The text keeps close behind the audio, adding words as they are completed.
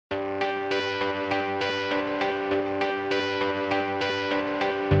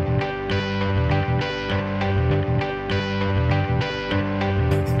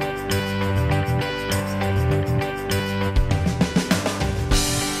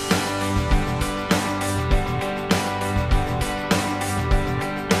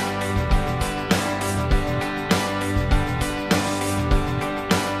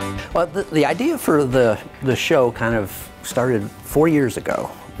Well, the idea for the show kind of started 4 years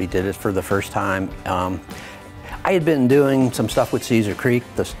ago. We did it for the first time. I had been doing some stuff with Cedar Creek,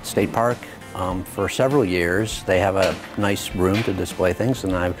 the state park, for several years. They have a nice room to display things,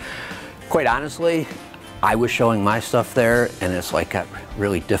 and quite honestly, I was showing my stuff there, and it's like got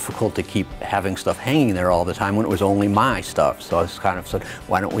really difficult to keep having stuff hanging there all the time when it was only my stuff. So I was kind of said,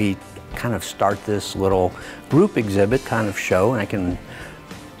 why don't we kind of start this little group exhibit kind of show, and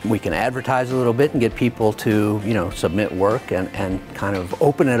we can advertise a little bit and get people to, you know, submit work and kind of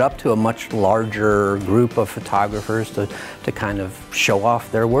open it up to a much larger group of photographers to kind of show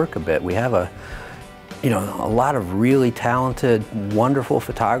off their work a bit. We have a lot of really talented, wonderful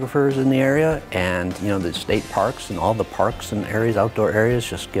photographers in the area, and you know, the state parks and all the parks and areas, outdoor areas,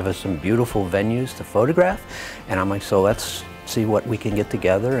 just give us some beautiful venues to photograph. And I'm like, so let's see what we can get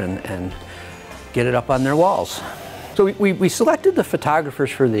together and get it up on their walls. So we selected the photographers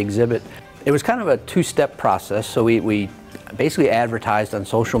for the exhibit. It was kind of a two-step process. So we basically advertised on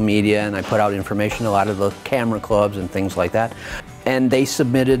social media, and I put out information, a lot of the camera clubs and things like that. And they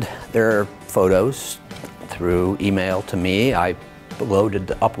submitted their photos through email to me. I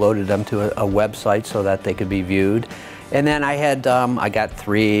uploaded them to a website so that they could be viewed. And then I got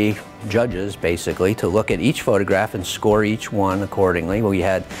 3 judges basically to look at each photograph and score each one accordingly. We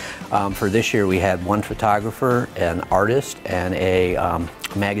had, for this year, we had 1 photographer, an artist, and a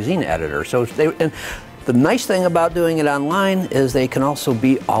magazine editor. So the nice thing about doing it online is they can also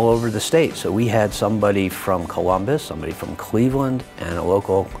be all over the state. So we had somebody from Columbus, somebody from Cleveland, and a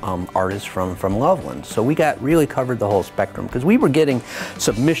local artist from Loveland. So we really covered the whole spectrum, because we were getting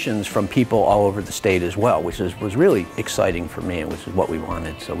submissions from people all over the state as well, which was really exciting for me, and which is what we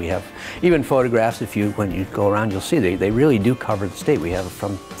wanted. So we have even photographs, when you go around, you'll see they really do cover the state. We have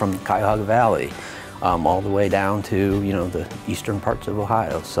from Cuyahoga Valley all the way down to, you know, the eastern parts of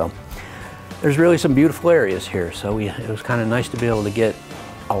Ohio. So there's really some beautiful areas here, so it was kind of nice to be able to get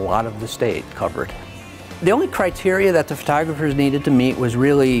a lot of the state covered. The only criteria that the photographers needed to meet was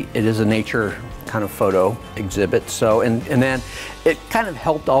really, it is a nature kind of photo exhibit. So, and then it kind of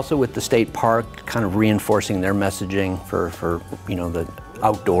helped also with the state park, kind of reinforcing their messaging for you know, the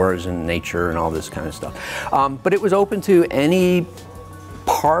outdoors and nature and all this kind of stuff. But it was open to any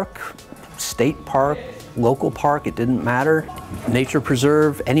park, state park, local park, it didn't matter. Nature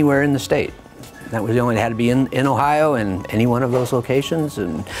preserve, anywhere in the state. That was the only, it had to be in Ohio and any one of those locations,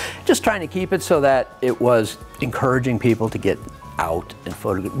 and just trying to keep it so that it was encouraging people to get out and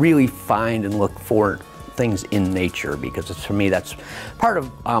really find and look for things in nature, because for me that's part of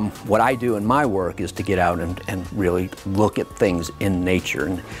what I do in my work, is to get out and really look at things in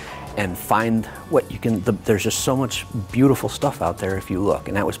nature and find what you can. There's just so much beautiful stuff out there if you look,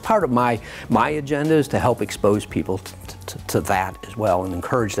 and that was part of my agenda, is to help expose people to that as well and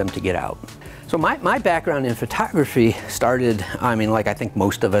encourage them to get out. So my background in photography started, I mean, like I think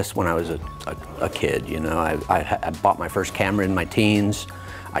most of us, when I was a kid. You know, I bought my first camera in my teens.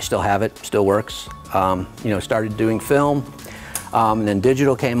 I still have it, still works. You know, started doing film, and then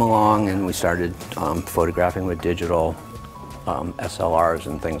digital came along, and we started photographing with digital SLRs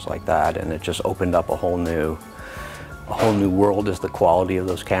and things like that, and it just opened up a whole new world as the quality of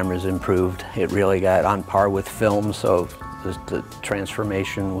those cameras improved. It really got on par with film, so the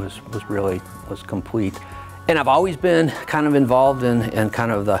transformation was complete. And I've always been kind of involved in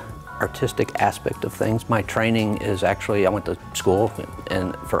kind of the artistic aspect of things. My training is actually, I went to school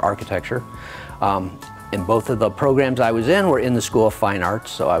for architecture. And both of the programs I was in were in the School of Fine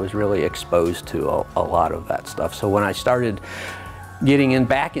Arts, so I was really exposed to a lot of that stuff. So when I started getting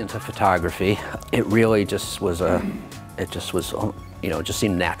back into photography, it really just was you know, it just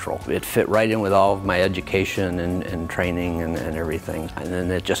seemed natural. It fit right in with all of my education and training and everything. And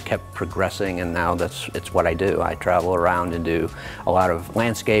then it just kept progressing, and now it's what I do. I travel around and do a lot of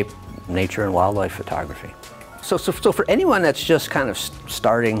landscape, nature, and wildlife photography. So for anyone that's just kind of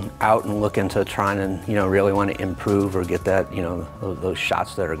starting out and looking to try and, you know, really want to improve or get that, you know, those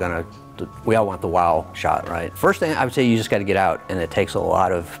shots that are gonna, we all want the wow shot, right? First thing I would say, you just got to get out, and it takes a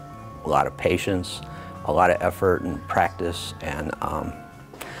lot of patience, a lot of effort and practice and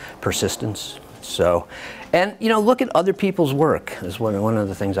persistence. So, and you know, look at other people's work is one of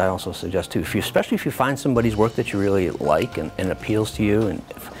the things I also suggest too. Especially if you find somebody's work that you really like and appeals to you, and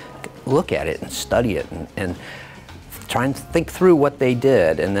look at it and study it and try and think through what they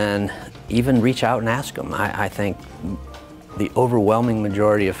did, and then even reach out and ask them. I think the overwhelming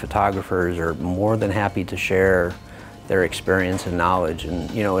majority of photographers are more than happy to share their experience and knowledge,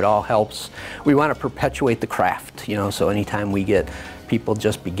 and you know, it all helps. We want to perpetuate the craft, you know, so anytime we get people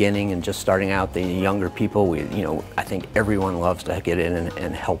just beginning and just starting out, the younger people, you know, I think everyone loves to get in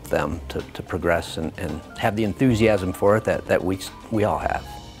and help them to progress and have the enthusiasm for it that we all have.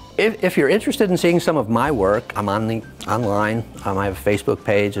 If you're interested in seeing some of my work, I'm online. I have a Facebook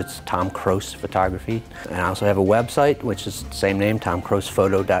page, it's Tom Kroos Photography. And I also have a website, which is the same name,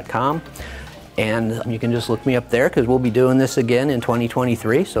 tomkroesphoto.com. And you can just look me up there, because we'll be doing this again in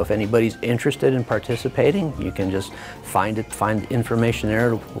 2023. So if anybody's interested in participating, you can just find information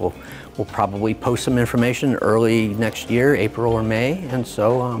there. We'll probably post some information early next year, April or May. And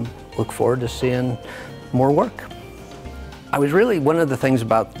so look forward to seeing more work. I was really, one of the things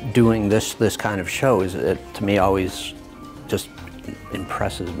about doing this kind of show is it, to me, always just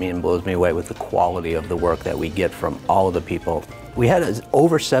impresses me and blows me away with the quality of the work that we get from all of the people. We had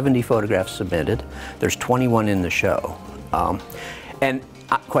over 70 photographs submitted. There's 21 in the show. And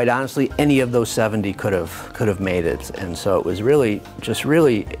quite honestly, any of those 70 could have made it. And so it was really, just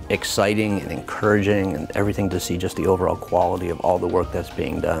really exciting and encouraging and everything to see just the overall quality of all the work that's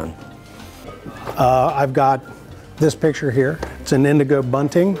being done. I've got this picture here. It's an indigo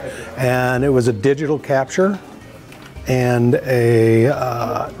bunting, and it was a digital capture, and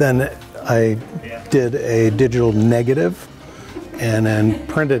then I did a digital negative and then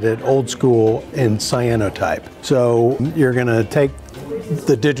printed it old school in cyanotype. So you're gonna take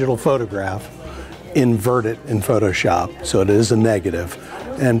the digital photograph, invert it in Photoshop, so it is a negative,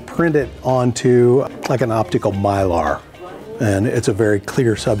 and print it onto like an optical mylar. And it's a very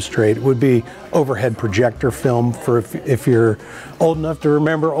clear substrate. It would be overhead projector film for if you're old enough to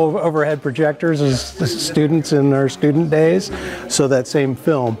remember overhead projectors as students in our student days. So that same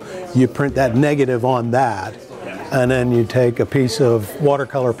film, you print that negative on that, and then you take a piece of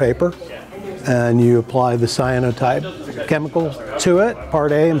watercolor paper and you apply the cyanotype chemical to it,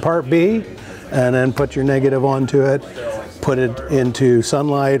 part A and part B, and then put your negative onto it, put it into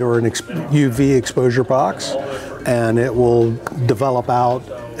sunlight or an UV exposure box, and it will develop out,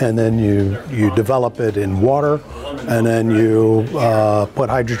 and then you develop it in water, and then you put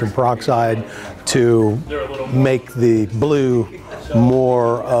hydrogen peroxide to make the blue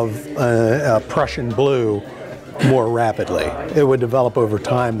more of a Prussian blue more rapidly. It would develop over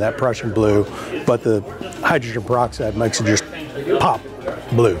time, that Prussian blue, but the hydrogen peroxide makes it just pop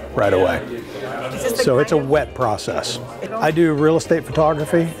blue right away. So it's a wet process. I do real estate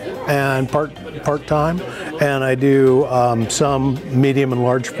photography and part-time, and I do some medium and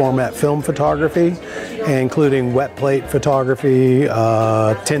large format film photography, including wet plate photography,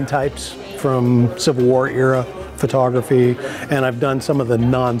 tintypes from Civil War era photography, and I've done some of the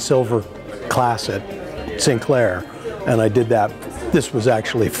non-silver class at Sinclair, and I did that. This was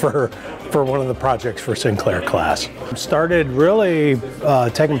actually for one of the projects for Sinclair class. Started really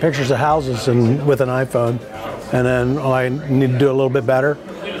taking pictures of houses with an iPhone, and then I need to do a little bit better,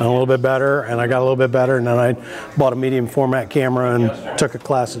 and a little bit better, and I got a little bit better, and then I bought a medium format camera and took a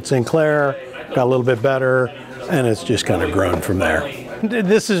class at Sinclair, got a little bit better, and it's just kind of grown from there.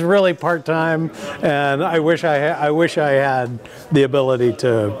 This is really part-time, and I wish I had the ability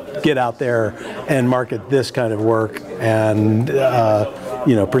to get out there and market this kind of work and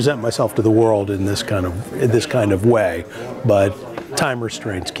you know, present myself to the world in this kind of way, but time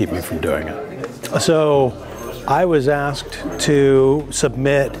restraints keep me from doing it. So I was asked to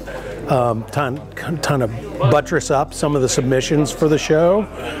submit kind of buttress up some of the submissions for the show,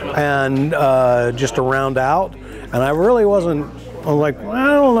 and just to round out, and I really wasn't. I'm like, well,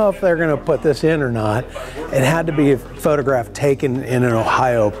 I don't know if they're going to put this in or not. It had to be a photograph taken in an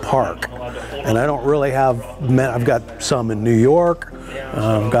Ohio park, and I don't really have. I've got some in New York.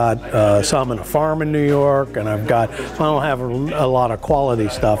 I've got some in a farm in New York, and I don't have a lot of quality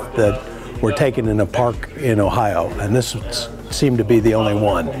stuff that were taken in a park in Ohio, and this seemed to be the only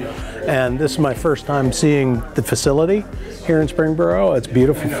one. And this is my first time seeing the facility here in Springboro. It's a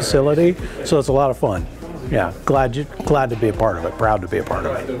beautiful facility, so it's a lot of fun. Yeah, glad to be a part of it, proud to be a part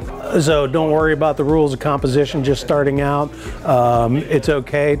of it. So don't worry about the rules of composition just starting out. It's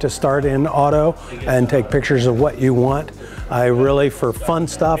okay to start in auto and take pictures of what you want. For fun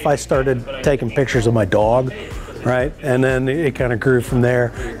stuff, I started taking pictures of my dog, right? And then it kind of grew from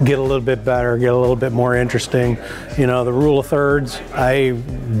there, get a little bit better, get a little bit more interesting. You know, the rule of thirds, I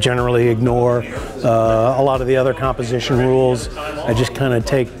generally ignore. A lot of the other composition rules, I just kind of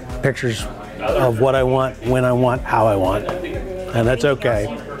take pictures of what I want, when I want, how I want, and that's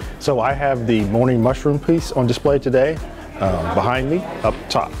okay. So I have the morning mushroom piece on display today, behind me, up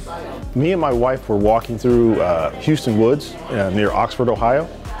top. Me and my wife were walking through Houston Woods near Oxford, Ohio,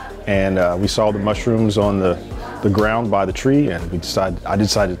 and we saw the mushrooms on the the ground by the tree, and I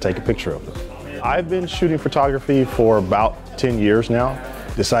decided to take a picture of them. I've been shooting photography for about 10 years now.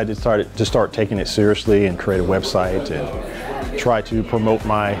 Decided to start taking it seriously and create a website and try to promote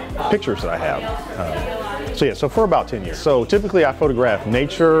my pictures that I have. So for about 10 years. So typically I photograph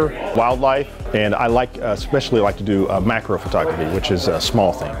nature, wildlife, and I especially like to do macro photography, which is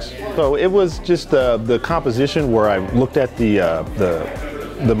small things. So it was just the composition where I looked at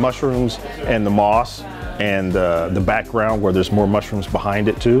the mushrooms and the moss and the background where there's more mushrooms behind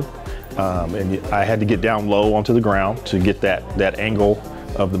it too. And I had to get down low onto the ground to get that angle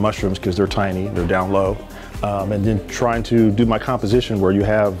of the mushrooms because they're tiny, they're down low. And then trying to do my composition where you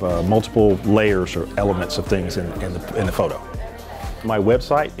have multiple layers or elements of things in the photo. My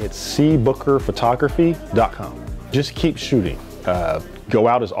website, it's cbookerphotography.com. Just keep shooting. Go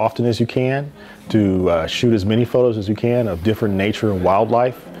out as often as you can to shoot as many photos as you can of different nature and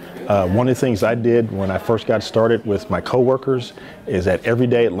wildlife. One of the things I did when I first got started with my coworkers is that every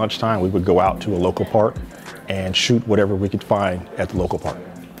day at lunchtime we would go out to a local park and shoot whatever we could find at the local park.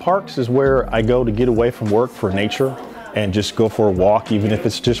 Parks is where I go to get away from work for nature and just go for a walk, even if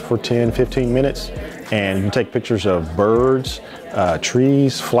it's just for 10, 15 minutes. And you can take pictures of birds,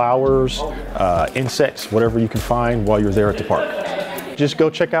 trees, flowers, insects, whatever you can find while you're there at the park. Just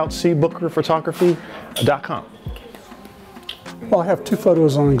go check out cbookerphotography.com. Well, I have two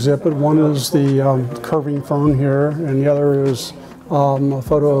photos on exhibit. One is the curving fern here, and the other is a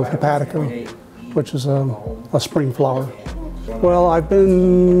photo of hepatica, which is a spring flower. Well, I've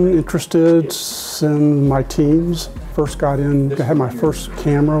been interested since my teens. First got in, I had my first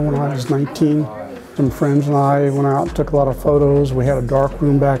camera when I was 19. Some friends and I went out and took a lot of photos. We had a dark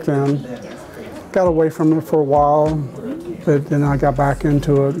room back then. Got away from it for a while, but then I got back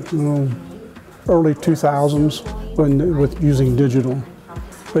into it, early 2000s with using digital.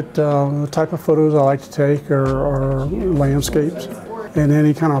 But the type of photos I like to take are landscapes and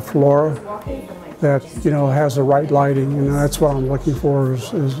any kind of flora that has the right lighting, and that's what I'm looking for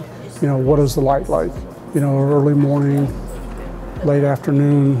is what is the light like? Early morning, late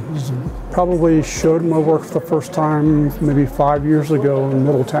afternoon. Probably showed my work for the first time maybe 5 years ago in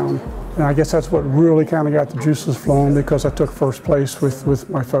Middletown. And I guess that's what really kind of got the juices flowing because I took first place with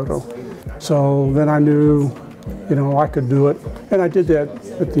my photo. So then I knew, I could do it. And I did that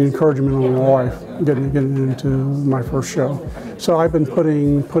with the encouragement of my wife, getting into my first show. So I've been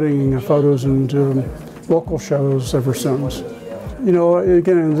putting photos into local shows ever since.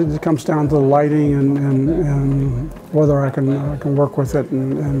 Again, it comes down to the lighting and whether I can work with it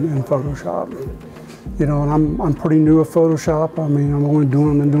in Photoshop. And I'm pretty new at Photoshop. I mean, I've been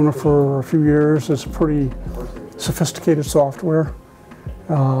doing it for a few years. It's pretty sophisticated software.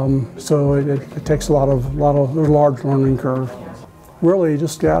 So it takes there's a large learning curve. Really,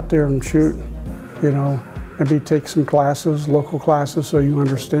 just get out there and shoot. Maybe take some classes, local classes, so you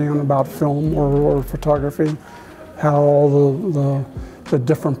understand about film or photography, how all the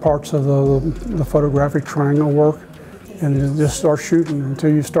different parts of the photographic triangle work, and just start shooting. Until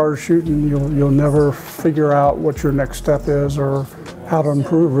you start shooting, you'll never figure out what your next step is or how to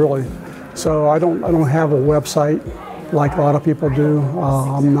improve, really. So I don't have a website like a lot of people do.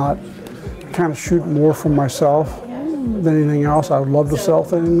 I'm not kind of shoot more for myself than anything else. I would love to sell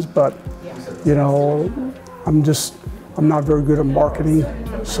things, but I'm not very good at marketing.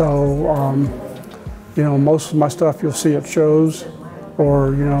 So most of my stuff you'll see at shows,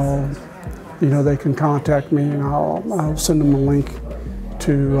 or they can contact me and I'll send them a link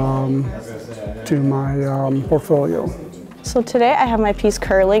to my portfolio. So today I have my piece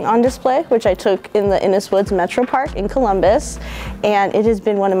Curling on display, which I took in the Innis Woods Metro Park in Columbus, and it has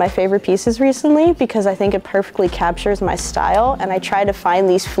been one of my favorite pieces recently because I think it perfectly captures my style, and I try to find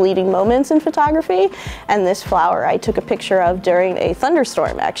these fleeting moments in photography. And this flower I took a picture of during a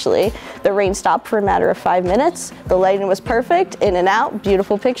thunderstorm, actually. The rain stopped for a matter of 5 minutes, the lighting was perfect, in and out,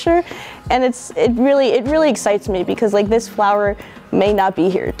 beautiful picture, and it really excites me because this flower may not be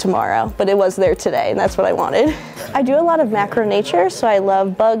here tomorrow, but it was there today, and that's what I wanted. I do a lot of macro nature, so I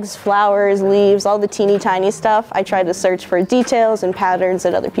love bugs, flowers, leaves, all the teeny tiny stuff. I try to search for details and patterns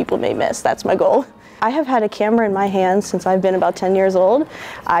that other people may miss. That's my goal. I have had a camera in my hand since I've been about 10 years old.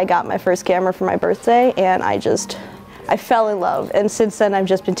 I got my first camera for my birthday, and I fell in love, and since then I've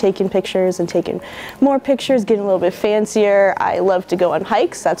just been taking pictures and taking more pictures, getting a little bit fancier. I love to go on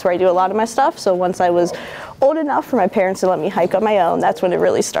hikes. That's where I do a lot of my stuff. So once I was old enough for my parents to let me hike on my own, that's when it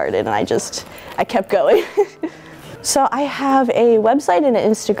really started, and I kept going. So I have a website and an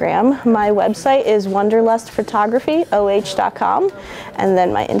Instagram. My website is wanderlustphotography.com, and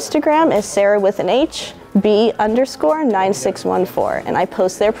then my Instagram is Sarah with an H, B_9614, and I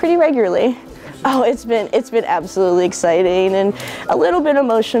post there pretty regularly. Oh, it's been absolutely exciting and a little bit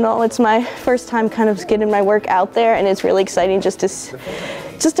emotional. It's my first time kind of getting my work out there, and it's really exciting just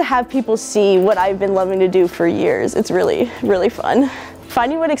to have people see what I've been loving to do for years. It's really, really fun.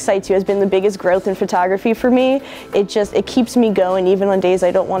 Finding what excites you has been the biggest growth in photography for me. It keeps me going even on days I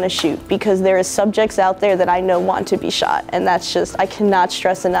don't want to shoot, because there is subjects out there that I know want to be shot, and that's just, I cannot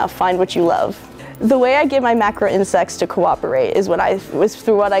stress enough, find what you love. The way I get my macro insects to cooperate is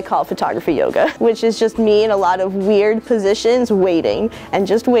through what I call photography yoga, which is just me in a lot of weird positions waiting and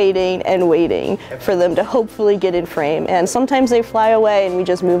just waiting and waiting for them to hopefully get in frame. And sometimes they fly away and we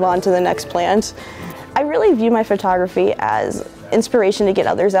just move on to the next plant. I really view my photography as inspiration to get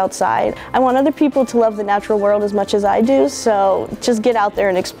others outside. I want other people to love the natural world as much as I do, so just get out there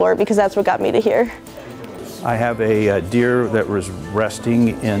and explore, because that's what got me to here. I have a deer that was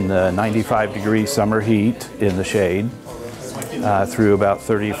resting in the 95-degree summer heat in the shade through about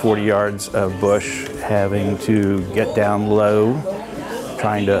 30-40 yards of bush, having to get down low,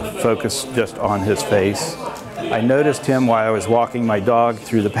 trying to focus just on his face. I noticed him while I was walking my dog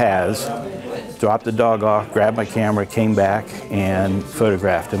through the paths, dropped the dog off, grabbed my camera, came back and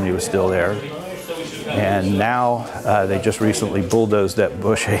photographed him. He was still there. And now they just recently bulldozed that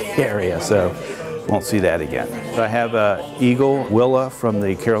bush area, so won't see that again. I have an eagle, Willa, from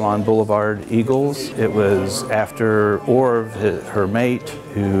the Carillon Boulevard Eagles. It was after Orv, her mate,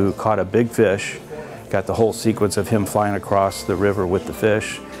 who caught a big fish. Got the whole sequence of him flying across the river with the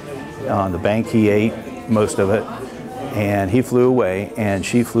fish. On the bank he ate most of it, and he flew away, and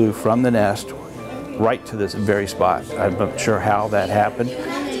she flew from the nest right to this very spot. I'm not sure how that happened,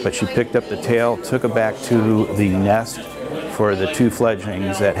 but she picked up the tail, took it back to the nest for the two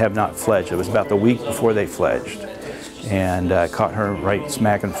fledglings that have not fledged. It was about the week before they fledged, and caught her right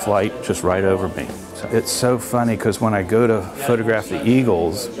smack in flight, just right over me. So it's so funny because when I go to photograph the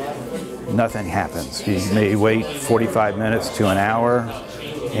eagles, nothing happens. You may wait 45 minutes to an hour,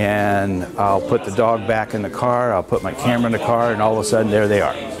 and I'll put the dog back in the car, I'll put my camera in the car, and all of a sudden there they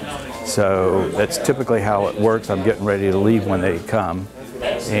are. So that's typically how it works. I'm getting ready to leave when they come.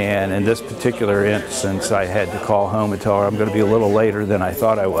 And in this particular instance, I had to call home and tell her I'm going to be a little later than I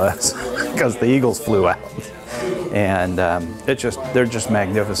thought I was because the eagles flew out. And they're just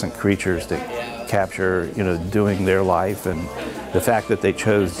magnificent creatures to capture, doing their life, and the fact that they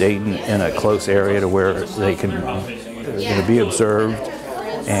chose Dayton in a close area to where they can be observed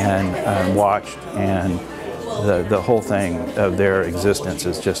and watched, and the whole thing of their existence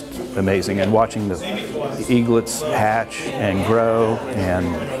is just amazing. And watching the eaglets hatch and grow and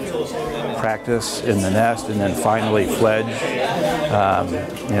practice in the nest and then finally fledge.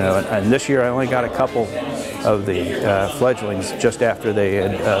 And this year I only got a couple of the fledglings just after they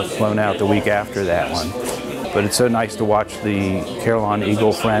had flown out the week after that one. But it's so nice to watch the Carillon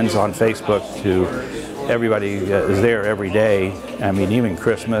Eagle friends on Facebook who everybody is there every day. I mean, even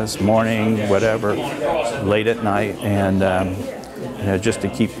Christmas, morning, whatever, late at night, and just to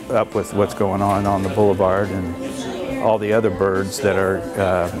keep up with what's going on the boulevard and all the other birds that are,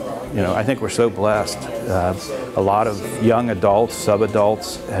 I think we're so blessed. A lot of young adults,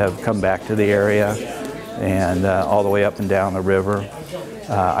 sub-adults have come back to the area, and all the way up and down the river.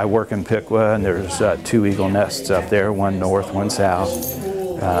 I work in Piqua, and there's 2 eagle nests up there, one north, one south.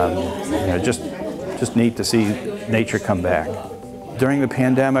 Just neat to see nature come back. During the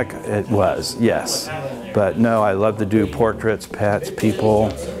pandemic, it was, yes. But no, I love to do portraits, pets, people,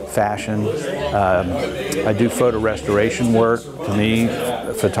 fashion. I do photo restoration work. To me,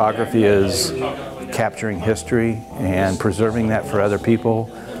 photography is capturing history and preserving that for other people,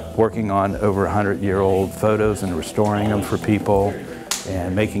 working on over 100-year-old photos and restoring them for people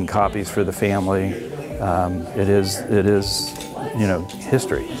and making copies for the family. It is,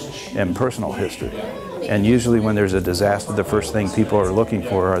 history and personal history. And usually when there's a disaster, the first thing people are looking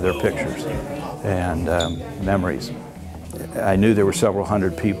for are their pictures and memories. I knew there were several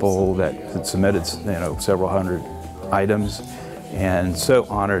hundred people that had submitted, several hundred items, and so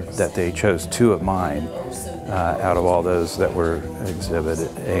honored that they chose 2 of mine out of all those that were exhibited.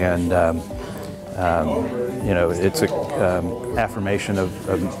 And it's an affirmation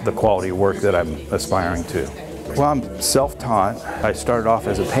of the quality of work that I'm aspiring to. Well, I'm self-taught. I started off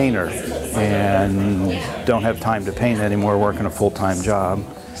as a painter and don't have time to paint anymore, working a full-time job.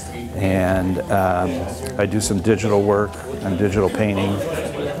 And I do some digital work and digital painting.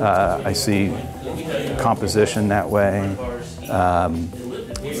 I see composition that way.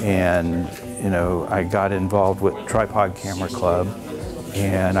 I got involved with Tripod Camera Club,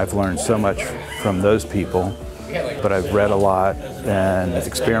 and I've learned so much from those people. But I've read a lot and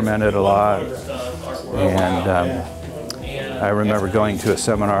experimented a lot. And I remember going to a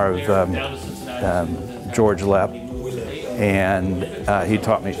seminar of George Lepp, and he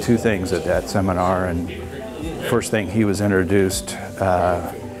taught me two things at that seminar. And first thing he was introduced,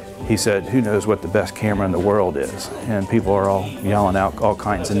 he said, "Who knows what the best camera in the world is?" And people are all yelling out all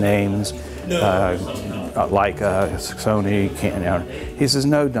kinds of names, Leica, Sony, Canon. He says,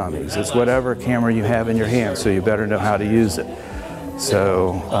 "No, dummies. It's whatever camera you have in your hand, so you better know how to use it."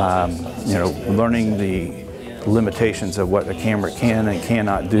 So, you know, learning the limitations of what a camera can and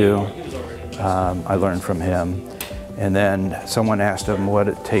cannot do, I learned from him. And then someone asked him what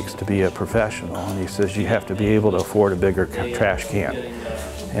it takes to be a professional, and he says, "You have to be able to afford a bigger trash can."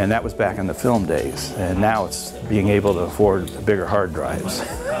 And that was back in the film days, and now it's being able to afford bigger hard drives.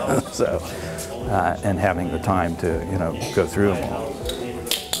 So, and having the time to, you know, go through them all.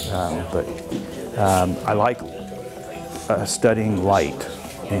 I like studying light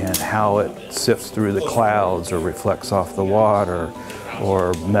and how it sifts through the clouds or reflects off the water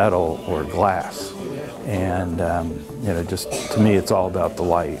or metal or glass. And you know, just to me, it's all about the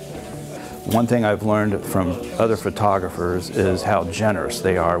light. One thing I've learned from other photographers is how generous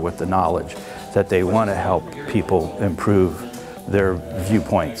they are with the knowledge, that they want to help people improve their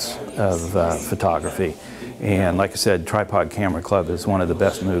viewpoints of photography. And like I said, Tripod Camera Club is one of the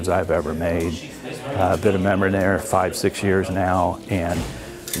best moves I've ever made. I've been a member there 5, 6 years now, and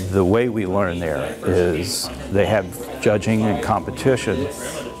the way we learn there is they have judging and competition,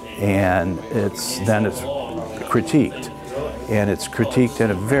 and it's critiqued. And it's critiqued in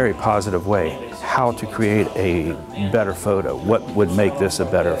a very positive way. How to create a better photo. What would make this a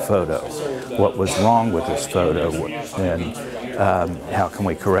better photo? What was wrong with this photo? And how can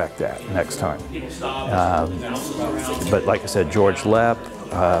we correct that next time? But like I said, George Lepp,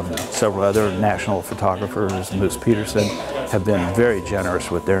 several other national photographers, Moose Peterson, have been very generous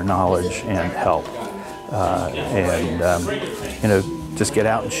with their knowledge and help. You know, just get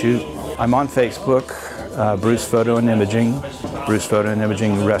out and shoot. I'm on Facebook. Bruce Photo and Imaging, Bruce Photo and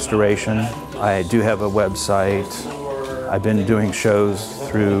Imaging Restoration. I do have a website. I've been doing shows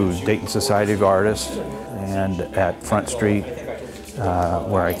through Dayton Society of Artists and at Front Street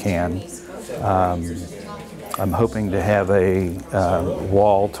where I can. I'm hoping to have a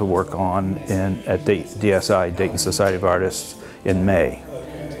wall to work on at DSI, Dayton Society of Artists, in May.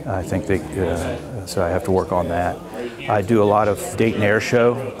 I think so I have to work on that. I do a lot of Dayton Air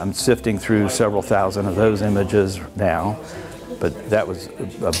Show. I'm sifting through several thousand of those images now, but that was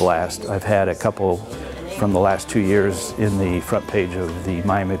a blast. I've had a couple from the last 2 years in the front page of the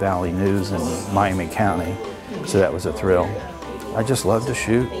Miami Valley News in Miami County, so that was a thrill. I just love to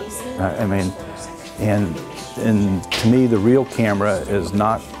shoot. I mean, and to me, the real camera is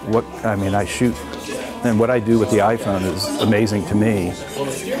not what, I mean, I shoot, and what I do with the iPhone is amazing to me,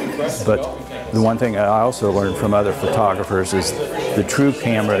 but the one thing I also learned from other photographers is the true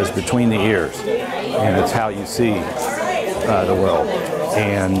camera is between the ears, and it's how you see the world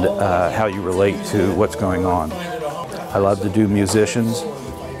and how you relate to what's going on. I love to do musicians.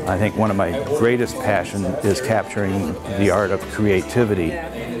 I think one of my greatest passions is capturing the art of creativity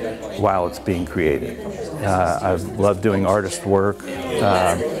while it's being created. I love doing artist work,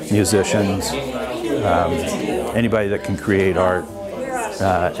 musicians, anybody that can create art.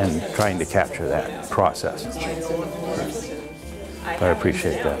 And trying to capture that process. I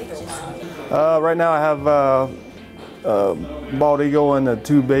appreciate that. Right now I have a bald eagle and the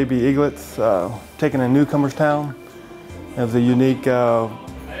 2 baby eaglets taken in Newcomerstown. It was a unique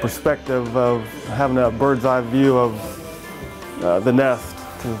perspective of having a bird's eye view of the nest.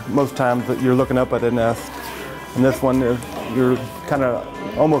 Most times that you're looking up at a nest, and this one you're kind of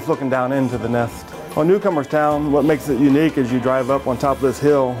almost looking down into the nest. On Newcomerstown, what makes it unique is you drive up on top of this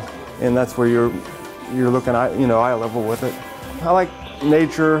hill, and that's where you're looking, eye level with it. I like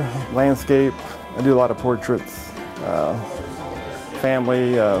nature, landscape. I do a lot of portraits,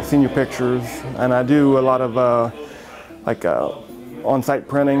 family, senior pictures, and I do a lot of on-site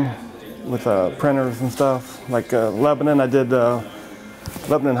printing with printers and stuff. Like Lebanon, I did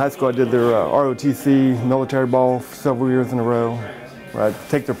Lebanon High School. I did their ROTC military ball several years in a row. Where I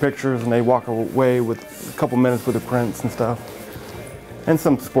take their pictures and they walk away with a couple minutes with the prints and stuff. And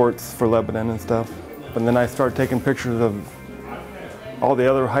some sports for Lebanon and stuff. But then I started taking pictures of all the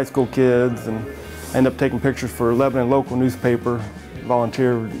other high school kids, and I ended up taking pictures for Lebanon local newspaper,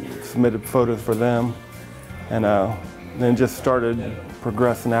 volunteer submitted photos for them. And then just started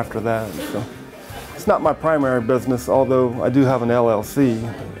progressing after that. So it's not my primary business, although I do have an LLC,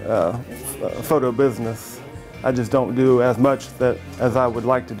 photo business. I just don't do as much as I would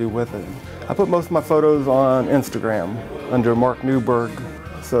like to do with it. I put most of my photos on Instagram under Mark Newberg.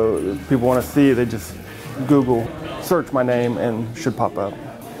 So if people want to see, they just Google, search my name, and should pop up.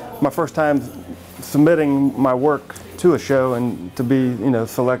 My first time submitting my work to a show and to be,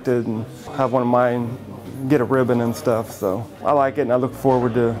 selected and have one of mine get a ribbon and stuff. So I like it, and I look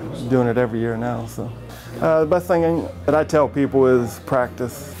forward to doing it every year now. So the best thing that I tell people is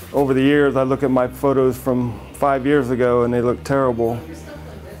practice. Over the years, I look at my photos from 5 years ago and they look terrible.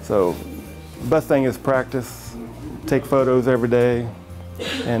 So the best thing is practice. Take photos every day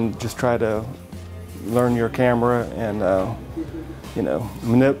and just try to learn your camera and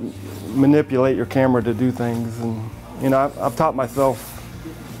manipulate your camera to do things. And I've taught myself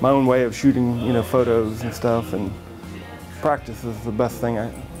my own way of shooting photos and stuff, and practice is the best thing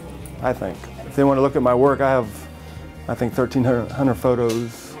I think. If they want to look at my work, I think 1,300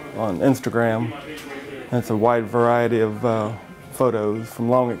 photos on Instagram. And it's a wide variety of photos, from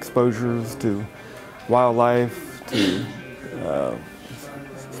long exposures to wildlife to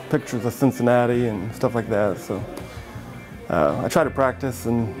pictures of Cincinnati and stuff like that. So I try to practice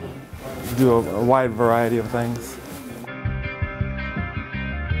and do a wide variety of things.